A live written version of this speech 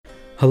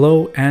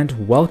Hello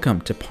and welcome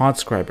to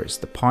Podscribers,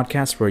 the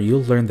podcast where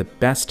you'll learn the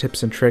best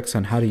tips and tricks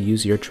on how to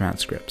use your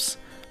transcripts.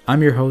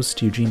 I'm your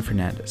host, Eugene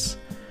Fernandez.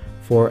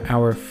 For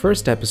our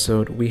first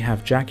episode, we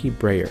have Jackie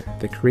Brayer,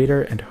 the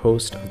creator and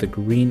host of the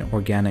Green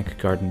Organic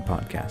Garden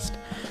podcast.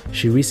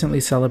 She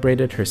recently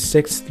celebrated her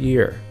 6th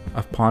year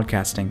of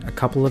podcasting a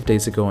couple of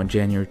days ago on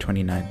January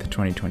 29th,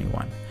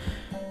 2021.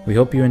 We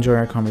hope you enjoy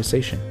our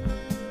conversation.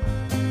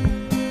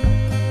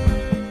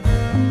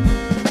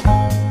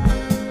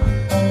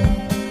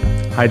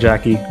 Hi,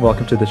 Jackie.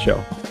 Welcome to the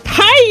show.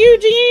 Hi,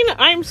 Eugene.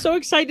 I'm so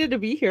excited to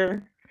be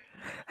here.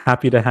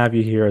 Happy to have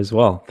you here as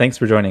well. Thanks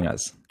for joining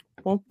us.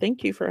 Well,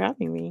 thank you for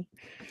having me.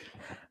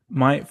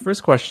 My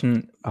first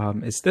question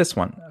is this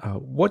one.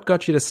 What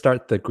got you to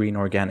start the Green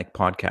Organic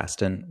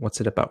podcast and what's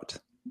it about?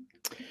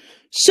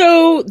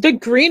 So the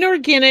Green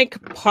Organic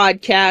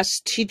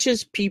podcast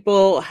teaches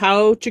people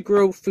how to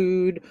grow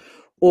food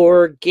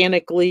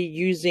organically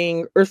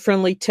using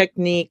earth-friendly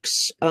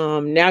techniques,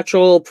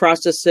 natural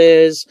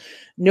processes,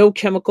 no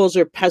chemicals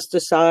or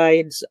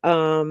pesticides,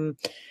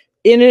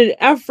 in an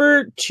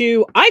effort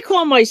to, I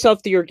call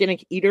myself the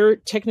organic eater.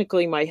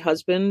 Technically, my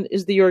husband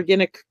is the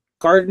organic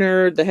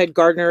gardener, the head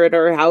gardener at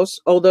our house,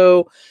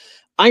 although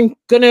I'm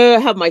going to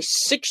have my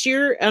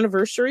 6-year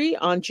anniversary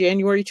on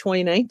January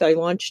 29th. I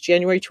launched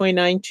January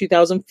 29,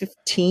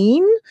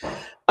 2015.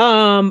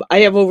 I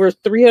have over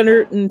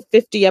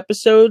 350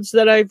 episodes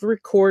that I've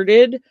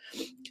recorded.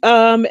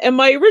 And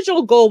my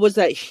original goal was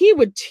that he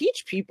would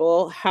teach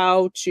people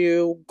how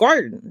to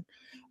garden.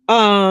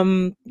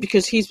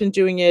 Because he's been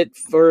doing it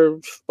for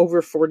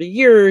over 40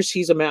 years.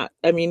 He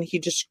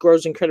just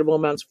grows incredible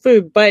amounts of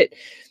food, but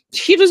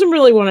he doesn't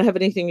really want to have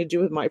anything to do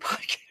with my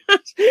podcast.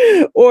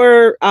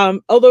 Or,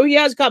 although he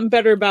has gotten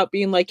better about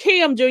being like,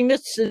 hey, I'm doing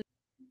this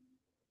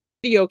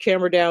video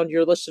camera down.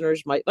 Your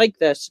listeners might like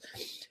this.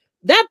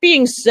 That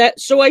being said,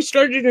 so I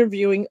started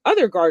interviewing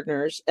other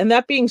gardeners. And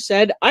that being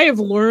said, I have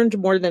learned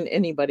more than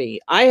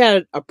anybody. I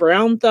had a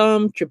brown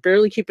thumb, could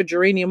barely keep a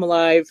geranium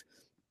alive.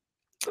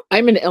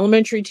 I'm an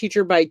elementary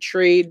teacher by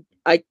trade.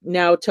 I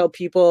now tell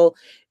people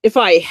if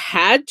I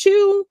had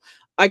to,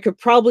 I could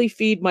probably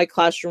feed my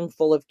classroom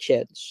full of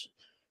kids.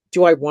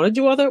 Do I want to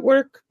do all that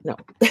work? No.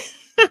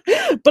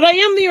 But I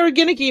am the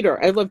organic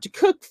eater. I love to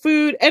cook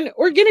food, and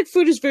organic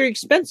food is very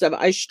expensive.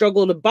 I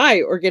struggle to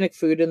buy organic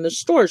food in the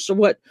store. So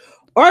what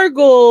our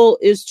goal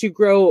is to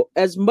grow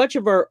as much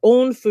of our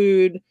own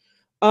food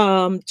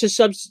to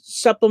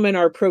supplement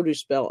our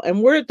produce bill.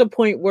 And we're at the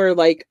point where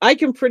I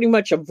can pretty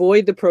much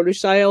avoid the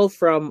produce aisle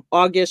from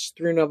August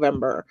through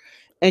November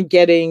and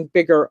getting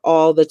bigger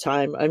all the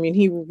time. I mean,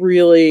 he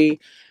really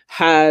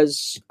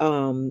has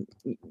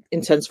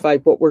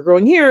intensified what we're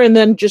growing here. And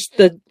then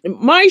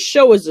my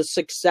show is a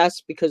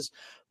success because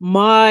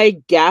my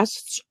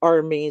guests are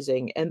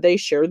amazing and they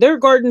share their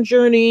garden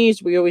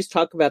journeys. We always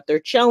talk about their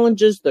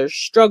challenges, their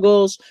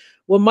struggles.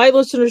 What my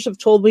listeners have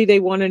told me they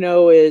want to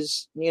know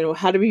is,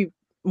 how to be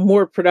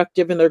more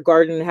productive in their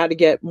garden, how to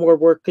get more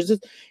work, because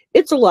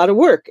it's a lot of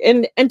work.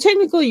 And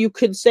technically you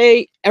could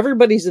say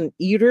everybody's an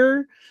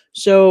eater.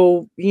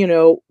 So,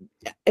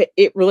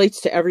 it relates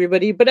to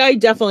everybody, but I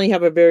definitely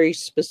have a very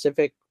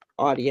specific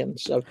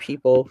audience of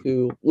people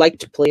who like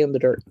to play in the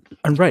dirt.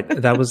 And right.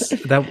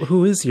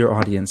 Who is your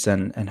audience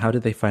and how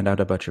did they find out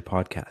about your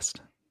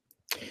podcast?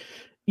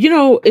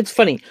 It's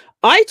funny.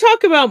 I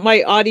talk about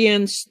my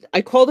audience.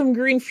 I call them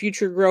green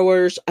future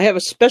growers. I have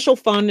a special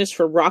fondness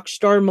for rock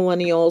star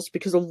millennials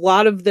because a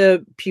lot of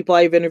the people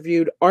I've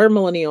interviewed are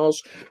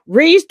millennials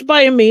raised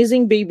by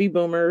amazing baby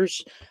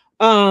boomers.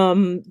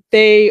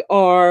 They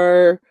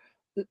are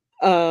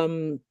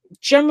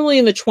generally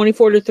in the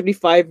 24 to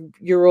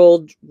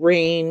 35-year-old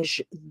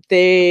range.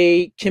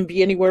 They can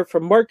be anywhere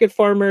from market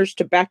farmers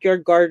to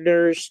backyard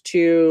gardeners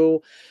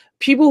to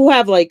people who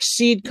have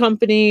seed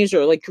companies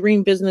or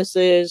green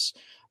businesses.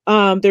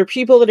 There are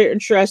people that are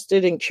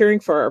interested in caring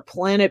for our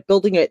planet,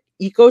 building an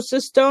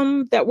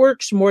ecosystem that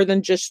works more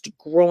than just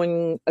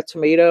growing a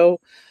tomato.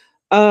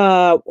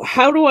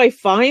 How do I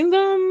find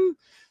them?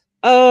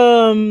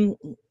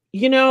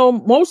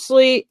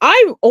 Mostly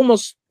I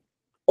almost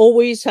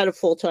always had a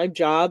full-time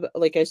job.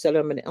 Like I said,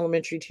 I'm an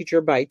elementary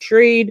teacher by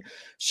trade.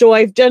 So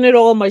I've done it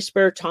all in my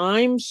spare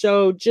time.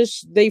 So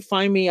they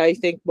find me, I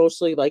think,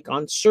 mostly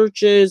on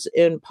searches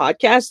in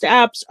podcast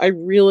apps. I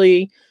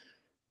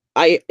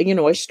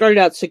started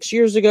out 6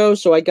 years ago,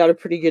 so I got a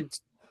pretty good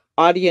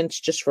audience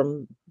just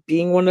from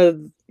being one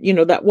of,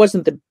 that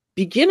wasn't the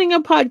beginning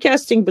of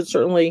podcasting, but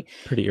certainly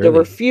pretty early. There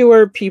were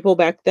fewer people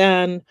back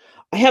then.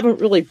 I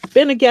haven't really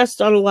been a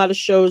guest on a lot of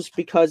shows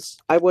because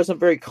I wasn't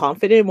very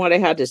confident in what I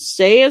had to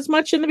say as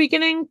much in the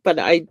beginning, but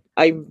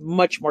I'm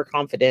much more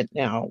confident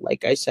now.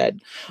 Like I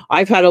said,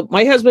 my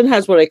husband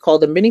has what I call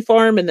the mini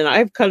farm, and then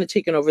I've kind of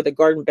taken over the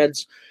garden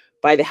beds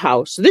by the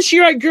house. This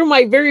year I grew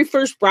my very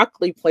first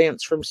broccoli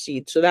plants from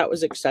seed, so that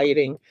was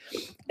exciting.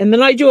 And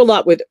then I do a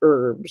lot with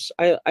herbs.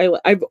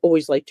 I've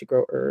always liked to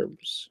grow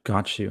herbs.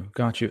 Got you.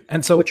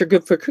 And so, which are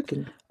good for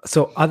cooking.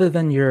 So other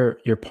than your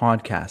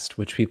podcast,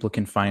 which people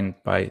can find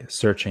by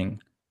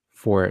searching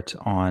for it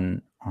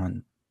on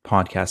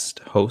podcast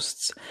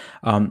hosts.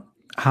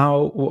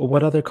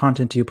 What other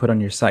content do you put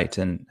on your site,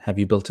 and have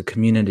you built a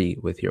community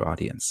with your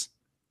audience?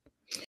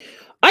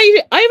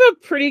 I have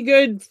a pretty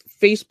good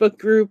Facebook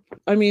group.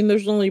 I mean,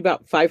 there's only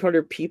about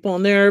 500 people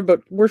in there,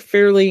 but we're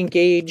fairly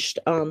engaged.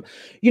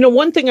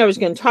 One thing I was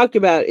going to talk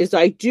about is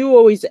I do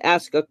always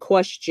ask a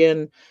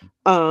question.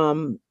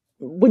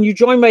 When you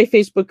join my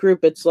Facebook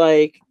group, it's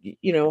like,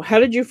 how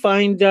did you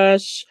find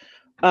us?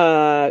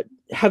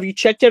 Have you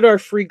checked out our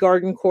free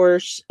garden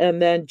course?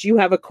 And then do you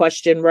have a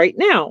question right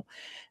now?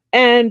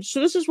 And so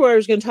this is where I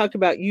was going to talk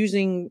about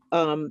using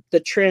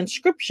the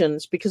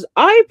transcriptions, because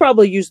I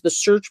probably use the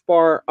search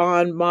bar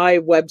on my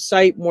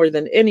website more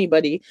than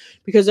anybody,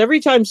 because every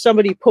time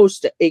somebody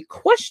posts a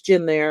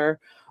question there,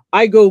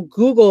 I go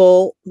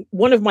Google,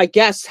 one of my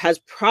guests has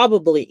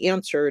probably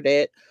answered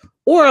it,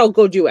 or I'll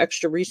go do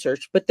extra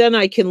research. But then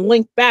I can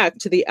link back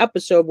to the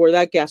episode where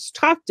that guest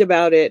talked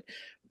about it,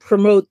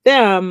 promote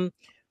them,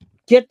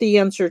 get the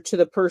answer to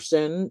the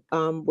person,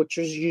 which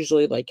is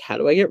usually like, how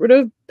do I get rid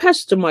of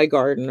pests in my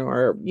garden?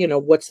 Or,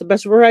 what's the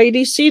best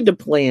variety seed to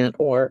plant?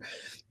 Or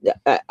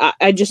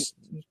I just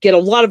get a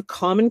lot of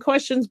common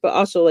questions, but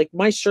also like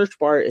my search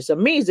bar is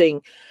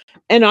amazing.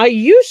 And I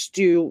used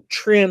to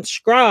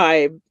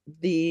transcribe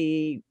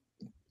the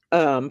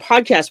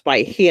podcast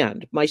by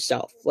hand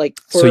myself, like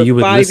for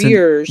 5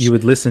 years. You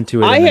would listen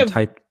to it and then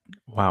type.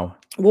 Wow.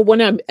 Well,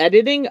 when I'm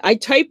editing, I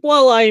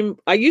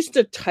used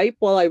to type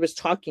while I was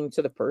talking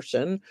to the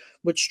person,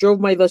 which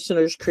drove my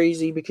listeners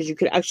crazy because you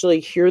could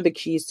actually hear the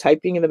keys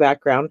typing in the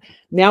background.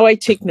 Now I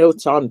take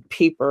notes on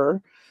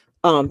paper,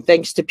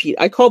 thanks to Pete.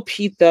 I call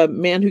Pete the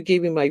man who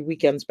gave me my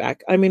weekends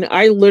back. I mean,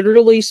 I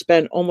literally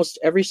spent almost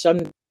every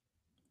Sunday,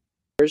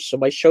 so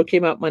my show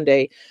came out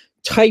Monday,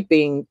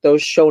 typing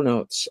those show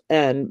notes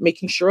and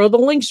making sure all the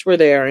links were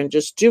there and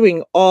just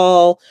doing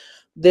all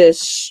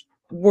this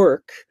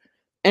work.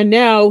 And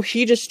now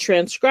he just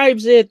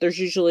transcribes it. There's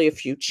usually a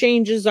few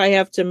changes I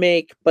have to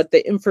make, but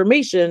the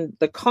information,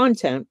 the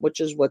content, which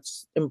is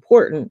what's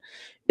important,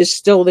 is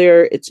still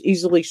there. It's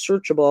easily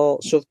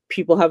searchable. So if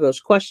people have those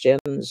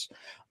questions,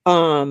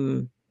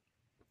 I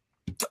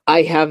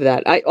have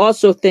that. I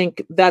also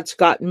think that's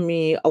gotten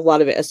me a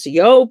lot of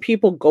SEO,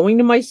 people going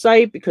to my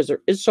site because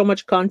there is so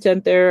much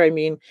content there. I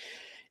mean,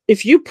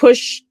 if you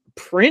push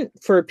print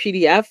for a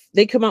PDF,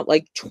 they come out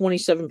like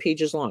 27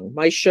 pages long.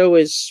 My show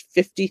is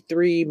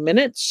 53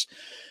 minutes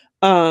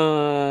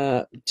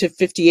to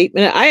 58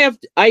 minutes.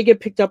 I get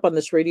picked up on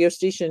this radio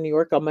station in New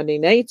York on Monday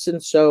nights,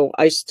 and so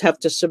I have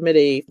to submit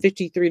a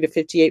 53 to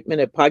 58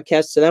 minute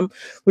podcast to them,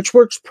 which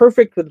works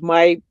perfect with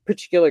my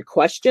particular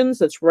questions.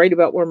 That's right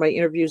about where my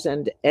interviews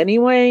end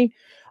anyway.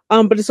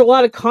 But it's a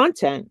lot of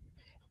content,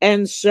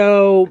 and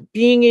so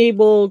being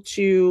able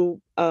to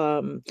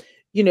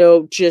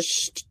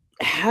just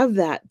have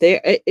that there,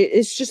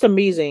 it's just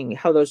amazing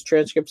how those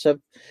transcripts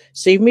have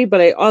saved me. But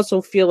I also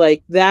feel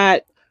like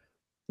that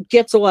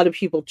gets a lot of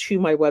people to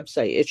my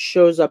website. It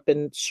shows up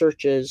in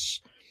searches.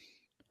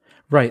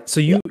 Right. So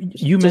you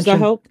mentioned, does that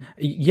help?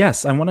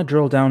 Yes, I want to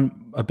drill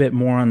down a bit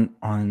more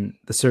on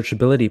the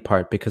searchability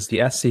part, because the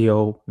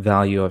SEO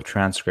value of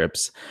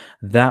transcripts,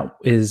 that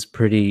is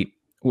pretty,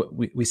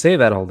 we say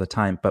that all the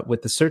time, but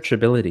with the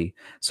searchability,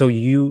 so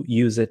you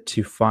use it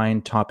to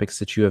find topics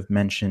that you have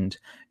mentioned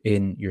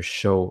in your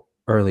show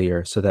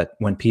earlier, so that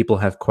when people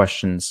have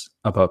questions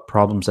about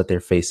problems that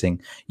they're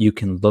facing, you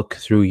can look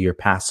through your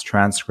past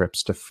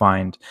transcripts to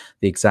find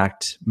the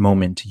exact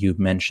moment you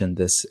mentioned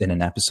this in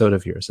an episode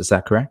of yours. Is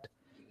that correct?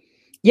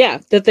 Yeah,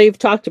 that they've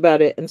talked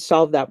about it and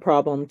solved that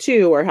problem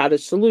too, or had a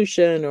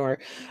solution, or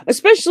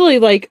especially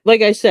like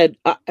I said,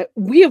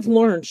 we have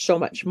learned so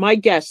much. My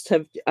guests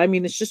have, I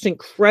mean, it's just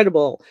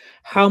incredible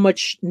how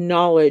much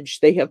knowledge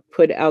they have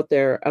put out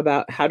there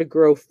about how to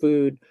grow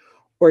food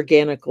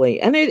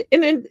organically. And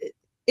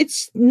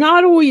it's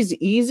not always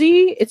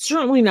easy. It's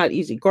certainly not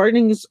easy.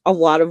 Gardening is a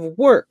lot of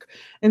work.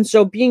 And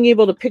so being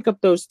able to pick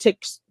up those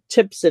tips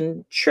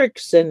and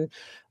tricks and,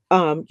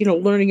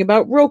 learning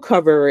about row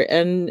cover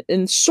and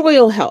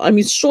soil health. I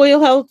mean, soil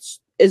health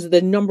is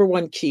the number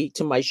one key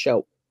to my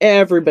show.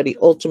 Everybody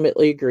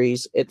ultimately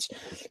agrees. It's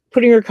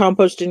putting your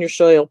compost in your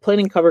soil,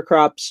 planting cover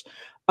crops.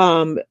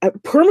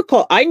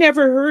 Permaculture. I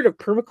never heard of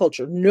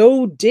permaculture.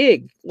 No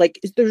dig. Like,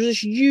 there's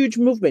this huge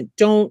movement.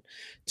 Don't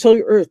till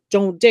your earth.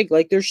 Don't dig.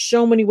 Like, there's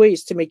so many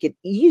ways to make it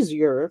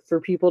easier for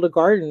people to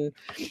garden.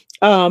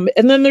 And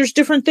then there's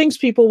different things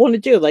people want to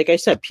do. Like I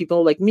said,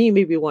 people like me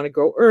maybe want to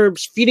grow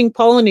herbs, feeding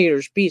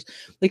pollinators, bees.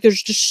 Like,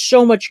 there's just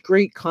so much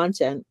great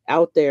content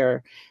out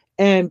there.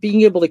 And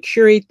being able to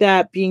curate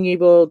that, being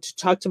able to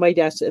talk to my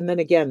guests, and then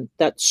again,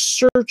 that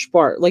search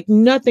bar, like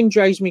nothing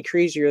drives me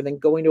crazier than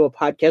going to a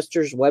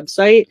podcaster's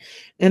website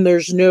and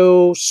there's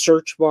no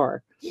search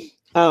bar.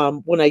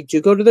 When I do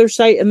go to their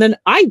site, and then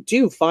I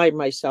do find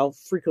myself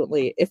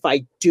frequently, if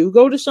I do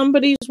go to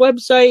somebody's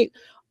website,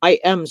 I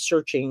am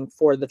searching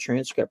for the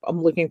transcript.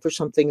 I'm looking for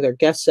something their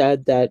guest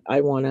said that I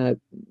want to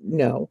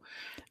know.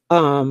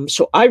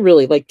 So I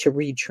really like to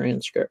read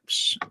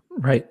transcripts.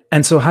 Right.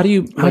 And so how do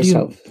you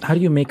Myself.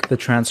 make the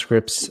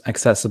transcripts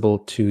accessible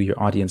to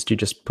your audience? Do you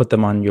just put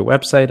them on your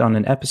website on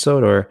an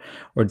episode,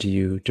 or do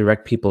you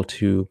direct people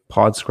to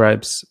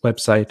Podscribe's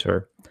website,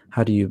 or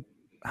how do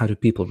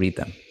people read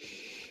them?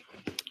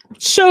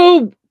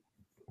 So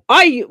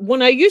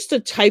when I used to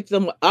type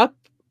them up,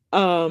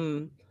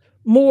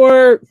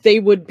 more they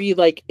would be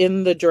like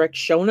in the direct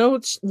show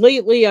notes.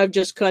 Lately I've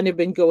just kind of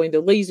been going the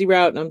lazy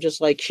route, and I'm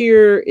just like,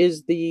 here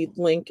is the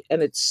link,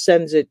 and it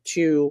sends it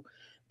to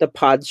the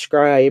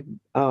Podscribe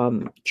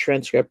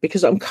transcript,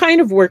 because I'm kind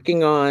of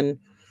working on,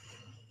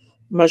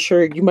 I'm not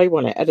sure, you might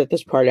want to edit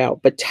this part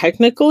out, but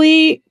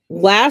technically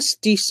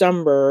last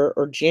December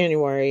or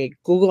January,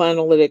 Google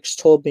Analytics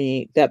told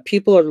me that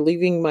people are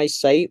leaving my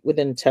site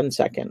within 10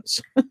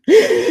 seconds.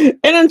 And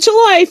until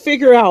I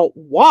figure out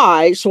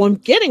why, so I'm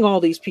getting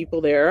all these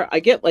people there. I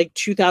get like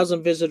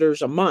 2,000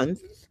 visitors a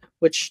month,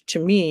 which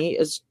to me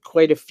is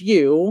quite a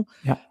few.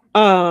 Yeah.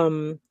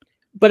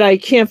 But I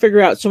can't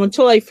figure out. So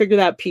until I figure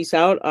that piece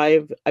out,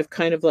 I've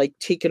kind of like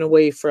taken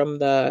away from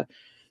the,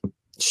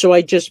 so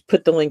I just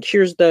put the link.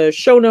 Here's the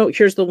show note.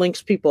 Here's the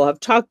links people have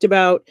talked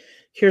about.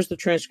 Here's the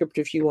transcript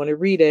if you want to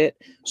read it.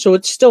 So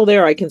it's still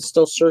there. I can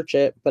still search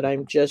it, but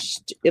I'm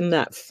just in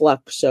that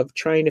flux of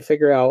trying to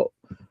figure out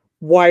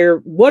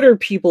what are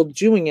people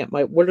doing at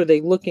what are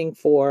they looking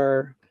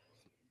for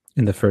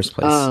in the first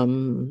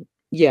place?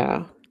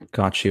 Yeah.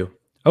 Got you.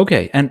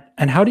 Okay. And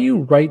how do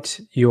you write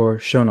your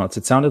show notes?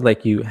 It sounded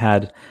like you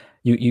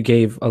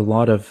gave a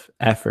lot of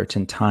effort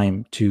and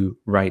time to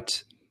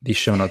write these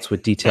show notes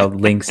with detailed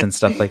links and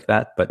stuff like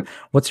that. But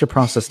what's your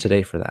process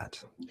today for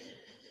that?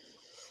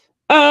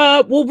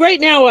 Well, right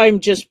now I'm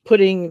just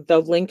putting the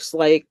links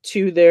like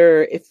to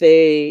their, if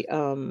they,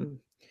 I'm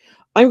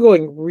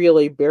going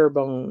really bare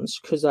bones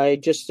because I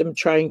just am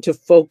trying to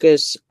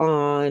focus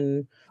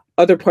on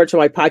other parts of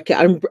my podcast.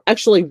 I'm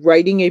actually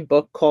writing a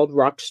book called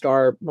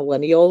Rockstar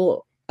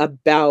Millennial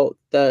about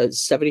the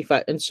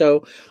 75. And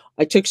so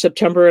I took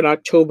September and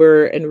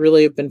October and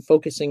really have been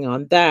focusing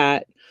on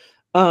that.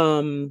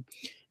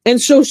 And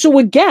so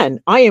again,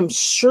 I am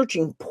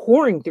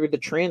pouring through the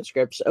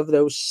transcripts of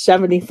those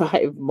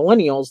 75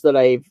 millennials that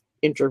I've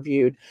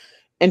interviewed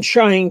and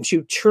trying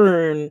to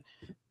turn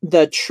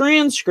the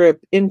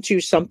transcript into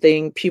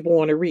something people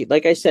want to read.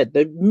 Like I said,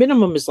 the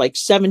minimum is like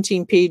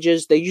 17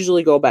 pages. They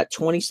usually go about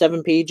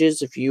 27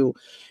 pages if you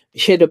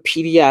hit a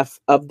PDF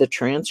of the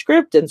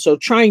transcript. And so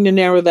trying to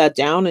narrow that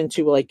down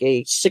into like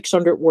a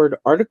 600-word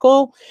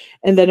article.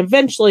 And then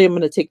eventually I'm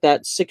going to take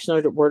that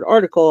 600-word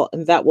article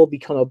and that will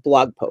become a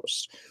blog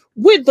post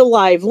with the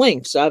live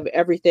links of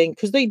everything.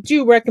 Because they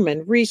do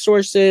recommend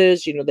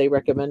resources, they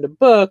recommend a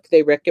book,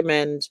 they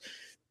recommend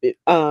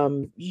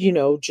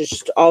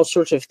just all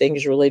sorts of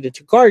things related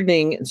to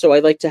gardening. And so I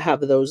like to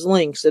have those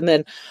links. And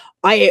then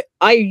I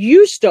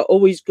used to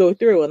always go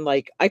through and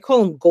like, I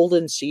call them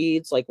golden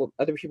seeds, like what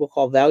other people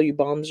call value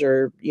bombs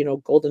or,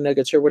 golden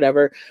nuggets or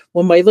whatever,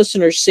 when my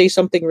listeners say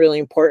something really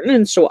important.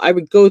 And so I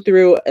would go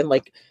through and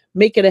like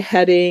make it a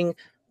heading,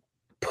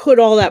 put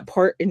all that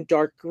part in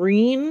dark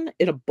green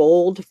in a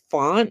bold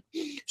font.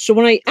 So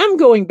when I am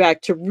going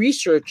back to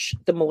research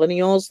the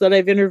millennials that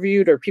I've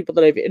interviewed or people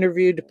that I've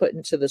interviewed to put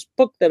into this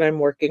book that I'm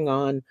working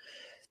on,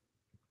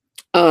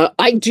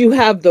 I do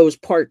have those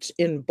parts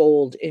in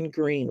bold in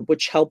green,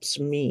 which helps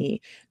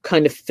me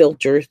kind of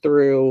filter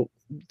through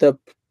the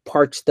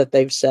parts that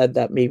they've said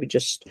that maybe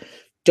just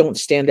don't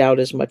stand out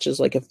as much as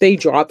like if they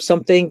drop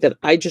something that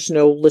I just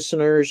know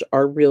listeners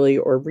are really,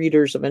 or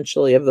readers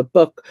eventually of the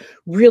book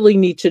really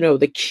need to know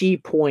the key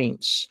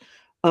points.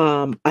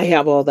 I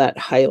have all that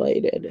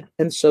highlighted.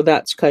 And so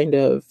that's kind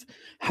of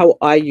how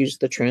I use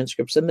the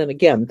transcripts. And then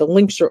again, the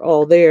links are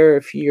all there.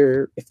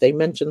 If they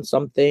mention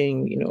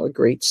something, a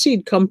great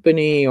seed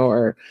company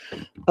or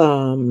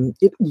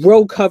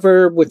row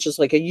cover, which is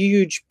like a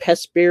huge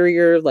pest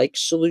barrier like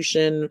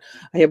solution.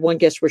 I have one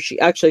guest where she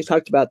actually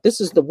talked about this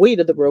is the weight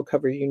of the row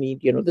cover you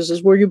need. This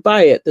is where you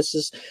buy it. This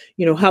is,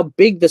 how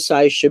big the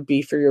size should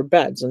be for your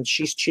beds. And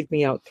she's chewed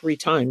me out 3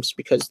 times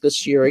because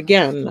this year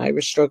again, I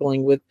was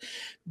struggling with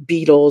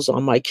beetles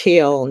on my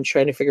kale and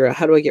trying to figure out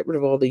how do I get rid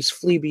of all these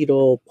flea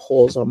beetle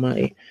holes on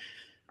my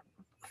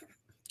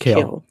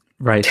kale.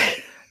 Right.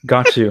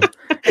 Got you.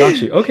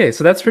 Okay.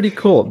 So that's pretty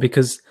cool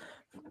because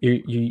you're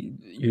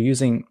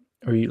using,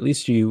 or at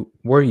least you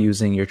were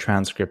using your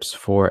transcripts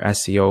for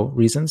SEO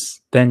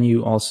reasons. Then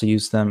you also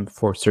use them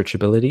for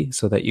searchability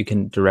so that you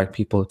can direct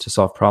people to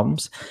solve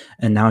problems.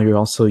 And now you're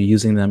also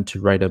using them to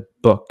write a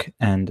book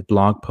and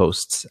blog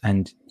posts.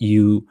 And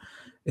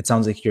it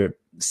sounds like you're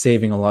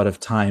saving a lot of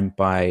time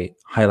by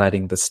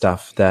highlighting the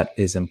stuff that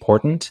is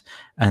important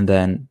and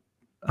then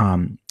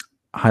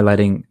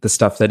highlighting the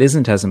stuff that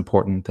isn't as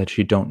important that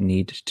you don't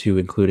need to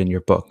include in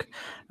your book.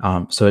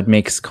 So it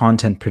makes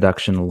content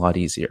production a lot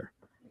easier.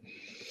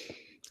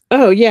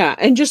 Oh yeah.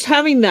 And just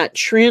having that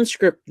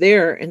transcript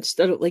there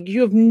instead of like,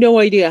 you have no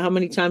idea how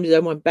many times I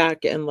went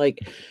back and like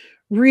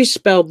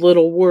respelled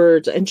little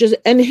words and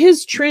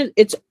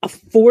it's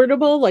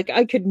affordable. Like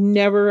I could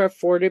never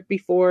afford it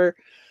before.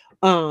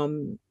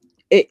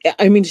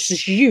 I mean, it's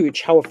just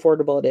huge how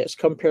affordable it is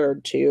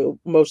compared to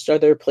most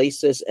other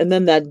places. And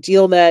then that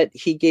deal that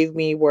he gave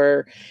me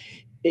where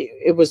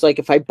it was like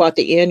if I bought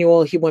the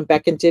annual, he went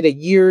back and did a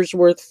year's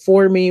worth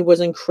for me,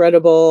 was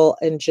incredible.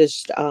 And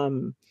just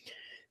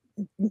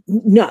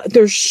no,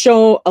 there's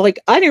so like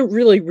I didn't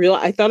really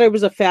realize. I thought I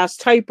was a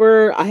fast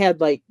typer. I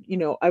had like, you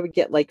know, I would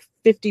get like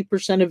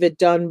 50% of it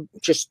done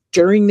just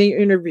during the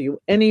interview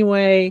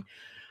anyway.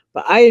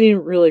 But I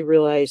didn't really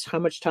realize how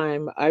much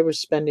time I was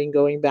spending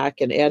going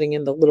back and adding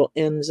in the little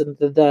N's and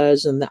the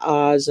thes and the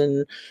ahs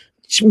and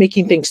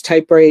making things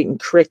type right and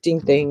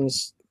correcting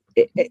things.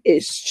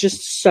 It's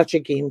just such a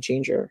game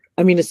changer.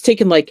 I mean, it's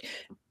taken like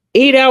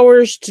 8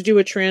 hours to do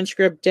a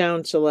transcript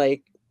down to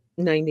like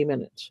 90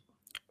 minutes,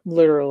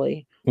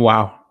 literally.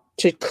 Wow.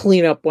 To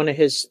clean up one of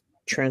his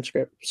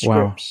transcripts.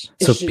 Wow.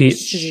 So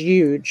it's just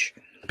huge.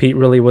 Pete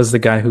really was the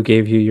guy who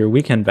gave you your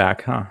weekend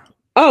back, huh?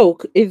 Oh,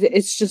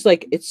 it's just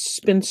like,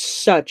 it's been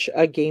such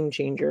a game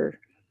changer.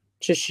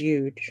 Just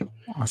huge.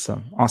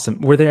 Awesome.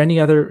 Awesome. Were there any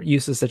other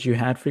uses that you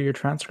had for your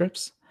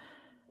transcripts?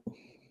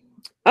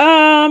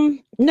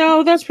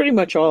 No, that's pretty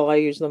much all I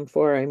use them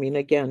for. I mean,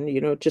 again,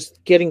 you know,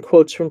 just getting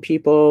quotes from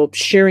people,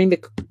 sharing the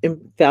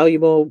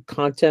valuable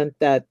content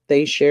that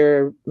they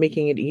share,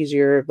 making it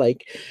easier.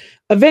 Like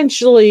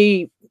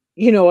eventually,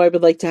 you know, I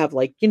would like to have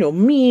like, you know,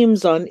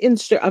 memes on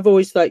Insta. I've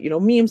always thought, you know,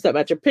 memes that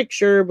match a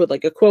picture with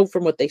like a quote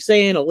from what they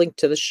say and a link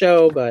to the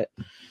show. But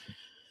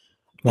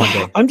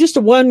I'm just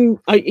I'm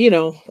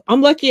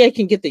lucky I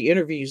can get the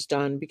interviews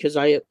done because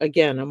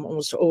I'm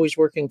almost always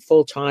working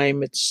full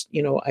time. It's,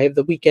 you know, I have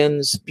the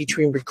weekends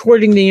between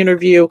recording the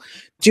interview,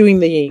 doing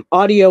the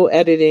audio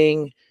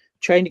editing,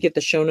 trying to get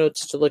the show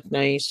notes to look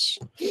nice.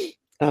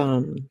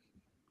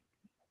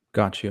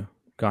 Got you.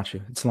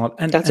 It's a lot.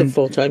 And that's a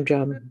full-time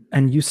job.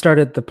 And you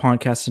started the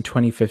podcast in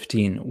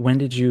 2015. When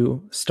did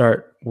you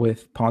start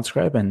with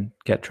Podscribe and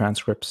get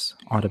transcripts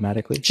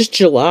automatically? Just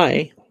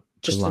July.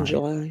 In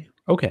July.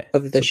 Okay.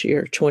 Of this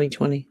year,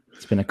 2020.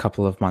 It's been a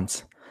couple of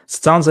months.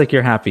 Sounds like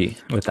you're happy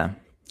with them.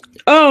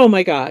 Oh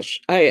my gosh.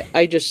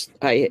 I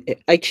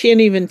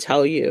can't even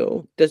tell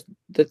you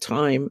the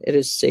time it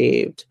has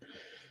saved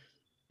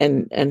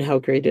and how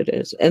great it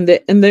is. And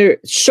they're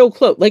so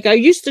close. Like I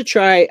used to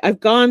try,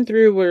 I've gone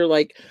through where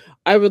like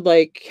I would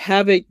like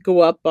have it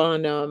go up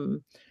on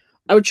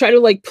I would try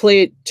to like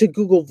play it to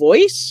Google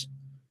Voice,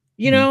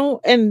 you know,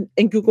 and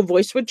Google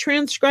Voice would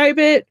transcribe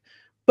it,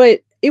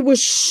 but it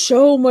was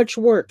so much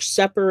work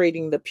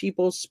separating the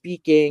people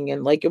speaking,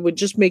 and like it would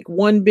just make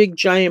one big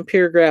giant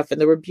paragraph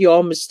and there would be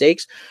all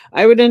mistakes.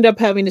 I would end up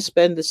having to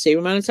spend the same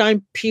amount of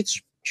time.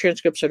 Pete's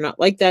transcripts are not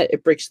like that.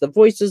 It breaks the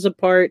voices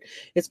apart.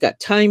 It's got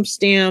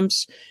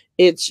timestamps.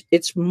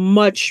 It's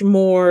much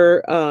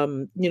more,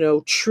 you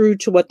know, true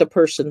to what the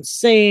person's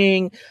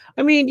saying.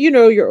 I mean, you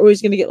know, you're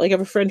always going to get like, I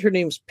have a friend, her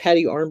name's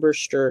Patty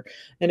Armbruster,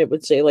 and it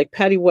would say like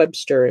Patty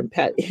Webster and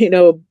Pat, you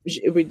know,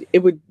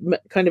 it would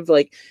kind of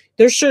like,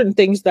 there's certain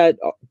things that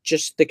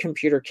just the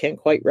computer can't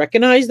quite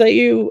recognize that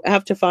you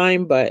have to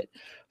find. But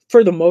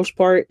for the most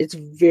part, it's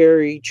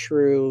very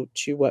true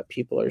to what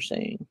people are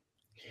saying.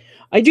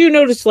 I do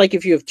notice like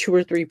if you have 2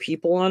 or 3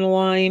 people on a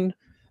line,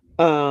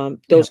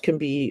 those can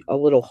be a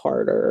little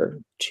harder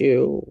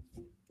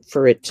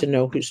for it to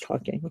know who's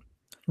talking.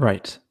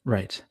 Right.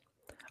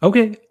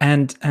 Okay.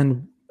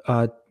 And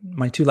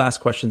my 2 last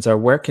questions are,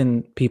 where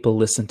can people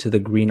listen to the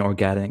Green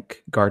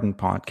Organic Garden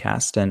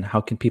podcast, and how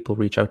can people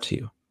reach out to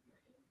you?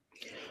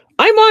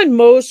 I'm on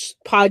most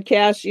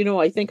podcasts. You know,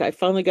 I think I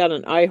finally got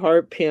an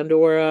iHeart,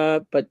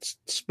 Pandora, but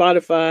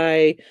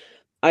Spotify,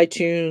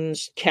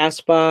 iTunes,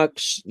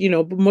 Castbox, you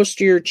know, most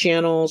of your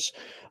channels.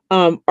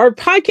 Our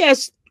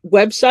podcast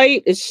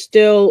website is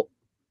still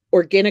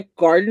Organic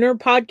Gardener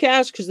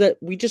Podcast, because that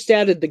we just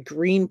added the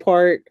green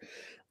part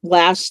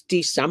last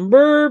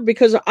December,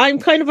 because I'm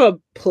kind of a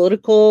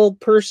political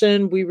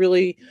person. We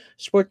really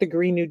support the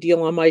Green New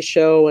Deal on my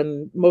show,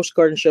 and most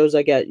garden shows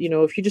I get, you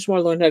know, if you just want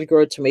to learn how to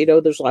grow a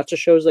tomato, there's lots of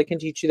shows that can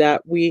teach you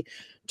that. We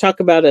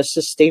talk about a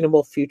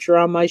sustainable future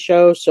on my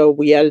show, so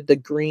we added the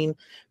green,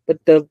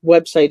 but the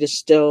website is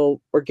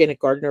still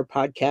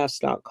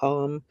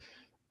organicgardenerpodcast.com,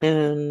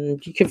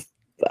 and you can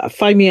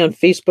find me on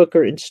Facebook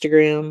or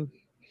Instagram.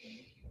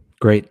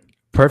 Great.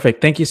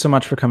 Perfect. Thank you so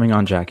much for coming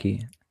on,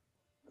 Jackie.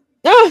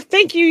 Oh,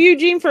 thank you,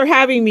 Eugene, for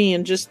having me,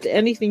 and just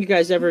anything you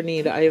guys ever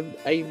need. I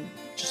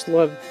just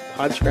love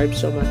Podscribe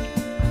so much.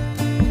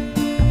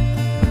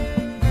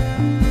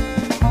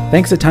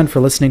 Thanks a ton for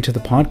listening to the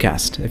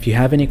podcast. If you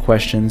have any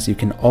questions, you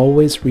can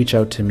always reach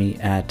out to me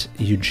at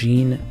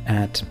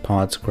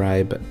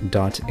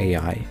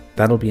eugene@podscribe.ai.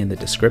 That'll be in the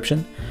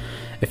description.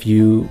 If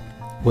you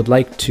would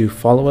like to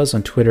follow us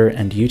on Twitter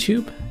and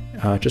YouTube,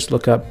 just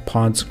look up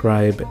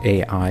Podscribe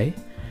AI.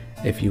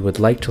 If you would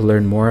like to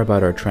learn more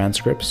about our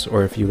transcripts,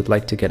 or if you would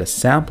like to get a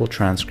sample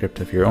transcript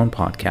of your own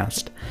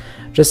podcast,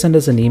 just send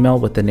us an email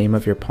with the name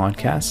of your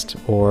podcast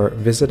or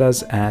visit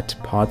us at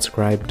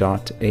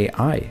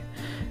podscribe.ai.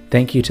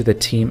 Thank you to the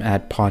team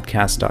at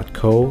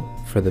podcast.co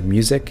for the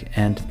music,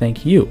 and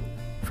thank you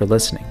for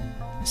listening.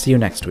 See you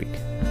next week.